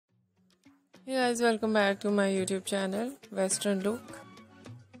Hey guys, welcome back to my YouTube channel, Western Look.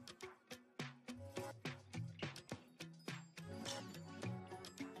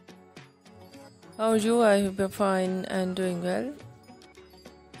 How are you? I hope you're fine and doing well.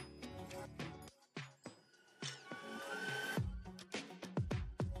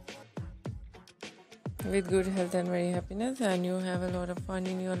 With good health and very happiness, and you have a lot of fun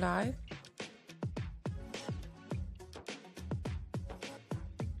in your life.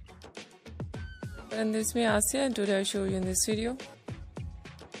 And this is me Asya, and today I show you in this video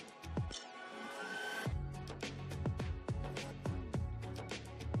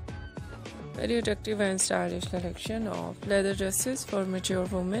very attractive and stylish collection of leather dresses for mature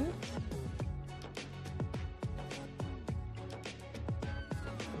women.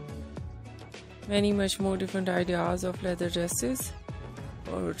 Many much more different ideas of leather dresses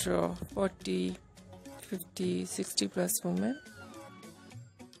for 40, 50, 60 plus women.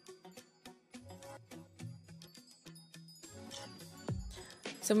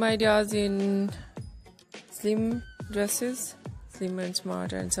 Some ideas in slim dresses, slim and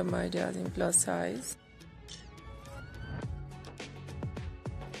smart, and some ideas in plus size.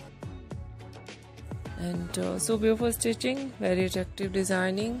 And so beautiful stitching, very attractive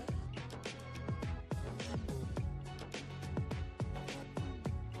designing.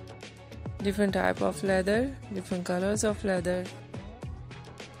 Different type of leather, different colors of leather.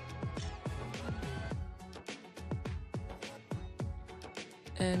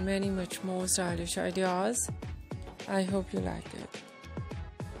 And many much more stylish ideas. I hope you like it.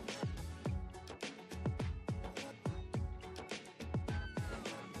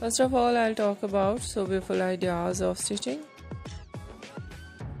 First of all, I'll talk about so beautiful ideas of stitching.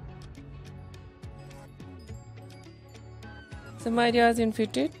 Some ideas in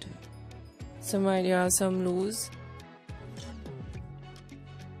fitted, some ideas some loose.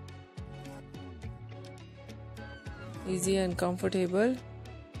 Easy and comfortable.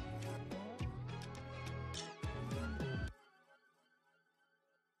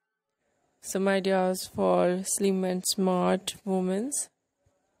 Some ideas for slim and smart women.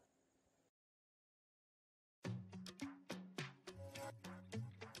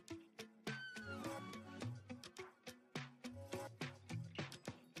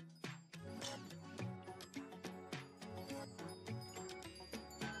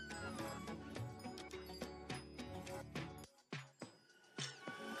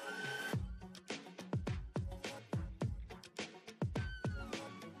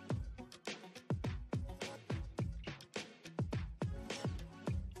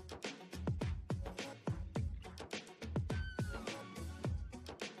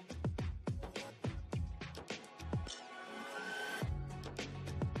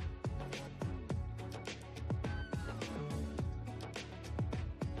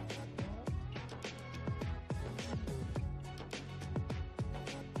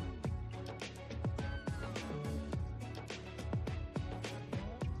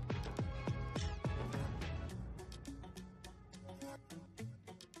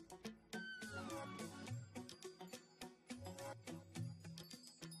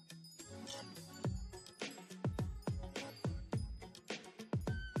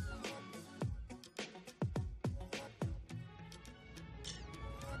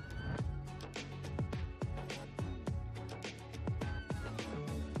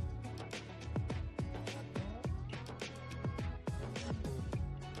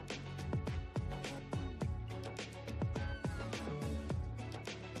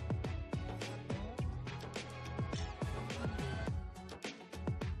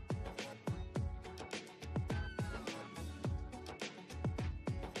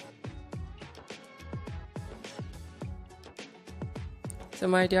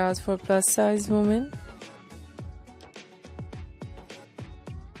 Some ideas for plus size women.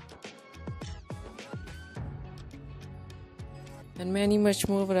 And many much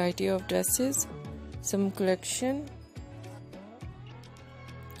more variety of dresses. Some collection.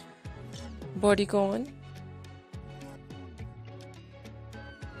 Bodycon.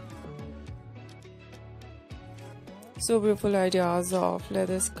 So beautiful ideas of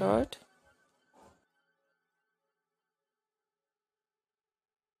leather skirt.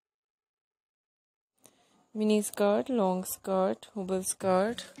 Mini skirt, long skirt, hobble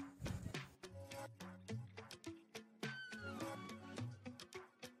skirt.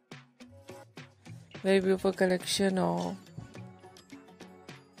 Very beautiful collection of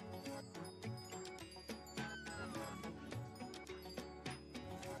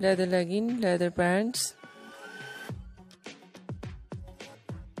leather legging, leather pants.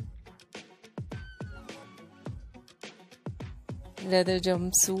 Leather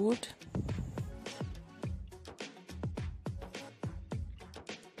jumpsuit.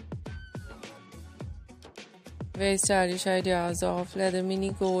 Very stylish ideas of leather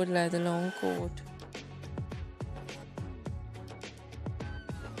mini coat, leather long coat.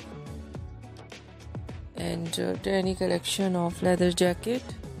 And trendy collection of leather jacket.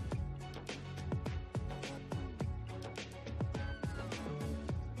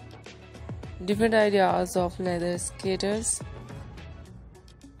 Different ideas of leather skaters.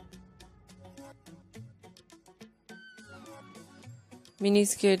 Mini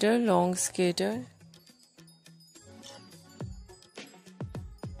skater, long skater.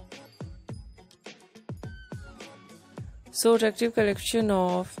 So attractive collection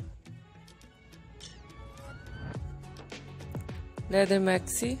of leather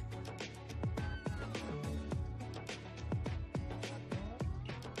maxi.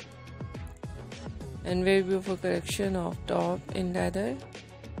 And very beautiful collection of top in leather.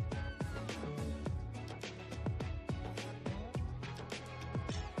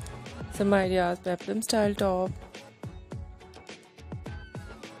 Some ideas, peplum style top.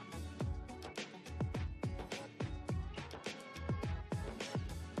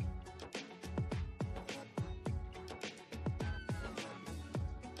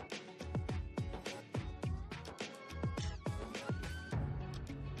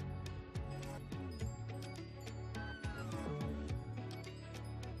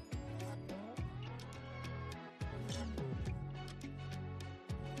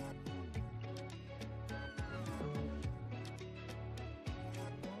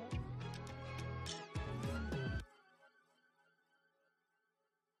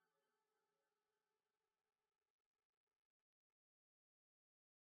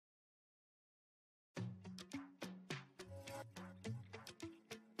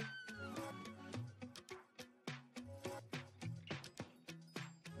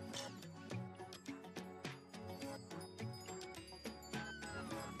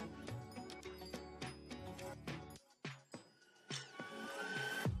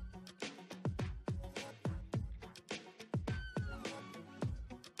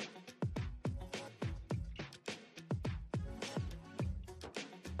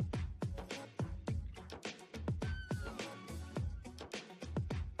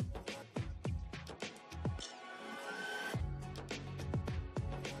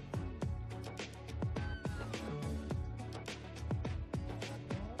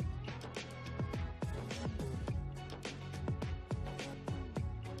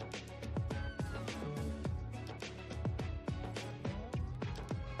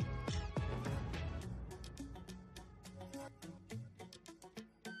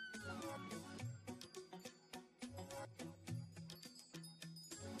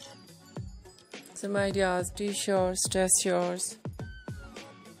 Some ideas, t-shirts, dress shirts.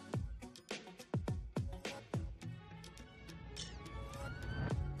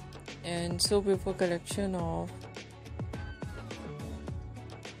 And so beautiful collection of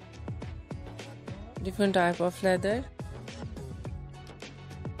different type of leather.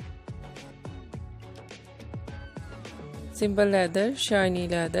 Simple leather, shiny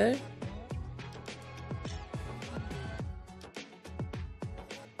leather.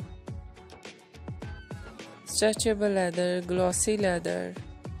 Stretchable leather, glossy leather.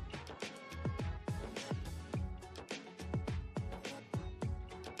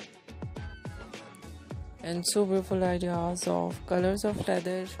 And so beautiful ideas of colors of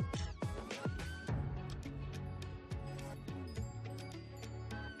leather.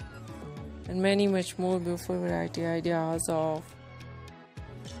 And many much more beautiful variety ideas of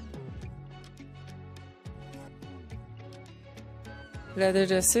leather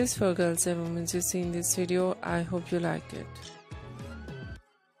dresses for girls and women you see in this video. I hope you like it.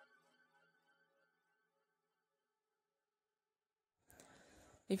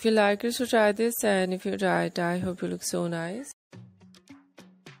 If you like it, so try this, and if you try it, I hope you look so nice.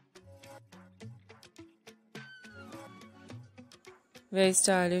 Very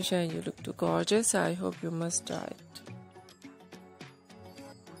stylish and you look too gorgeous. I hope you must try it.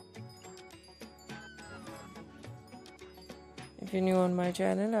 If you're new on my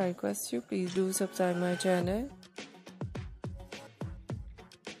channel, I request you please do subscribe my channel.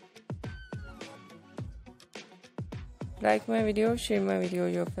 Like my video, share my video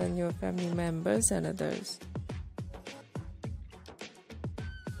with your friends, your family members and others.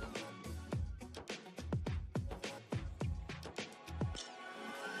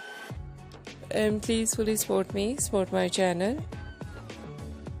 And please fully support me, support my channel.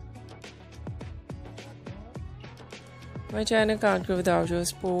 My channel can't grow without your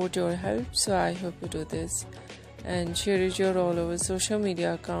support, your help, so I hope you do this. And share it your all over social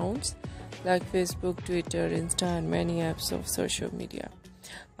media accounts like Facebook, Twitter, Insta and many apps of social media.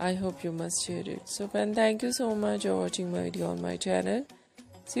 I hope you must share it. So friend, thank you so much for watching my video on my channel.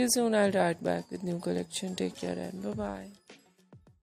 See you soon. I'll write back with new collection. Take care and bye bye.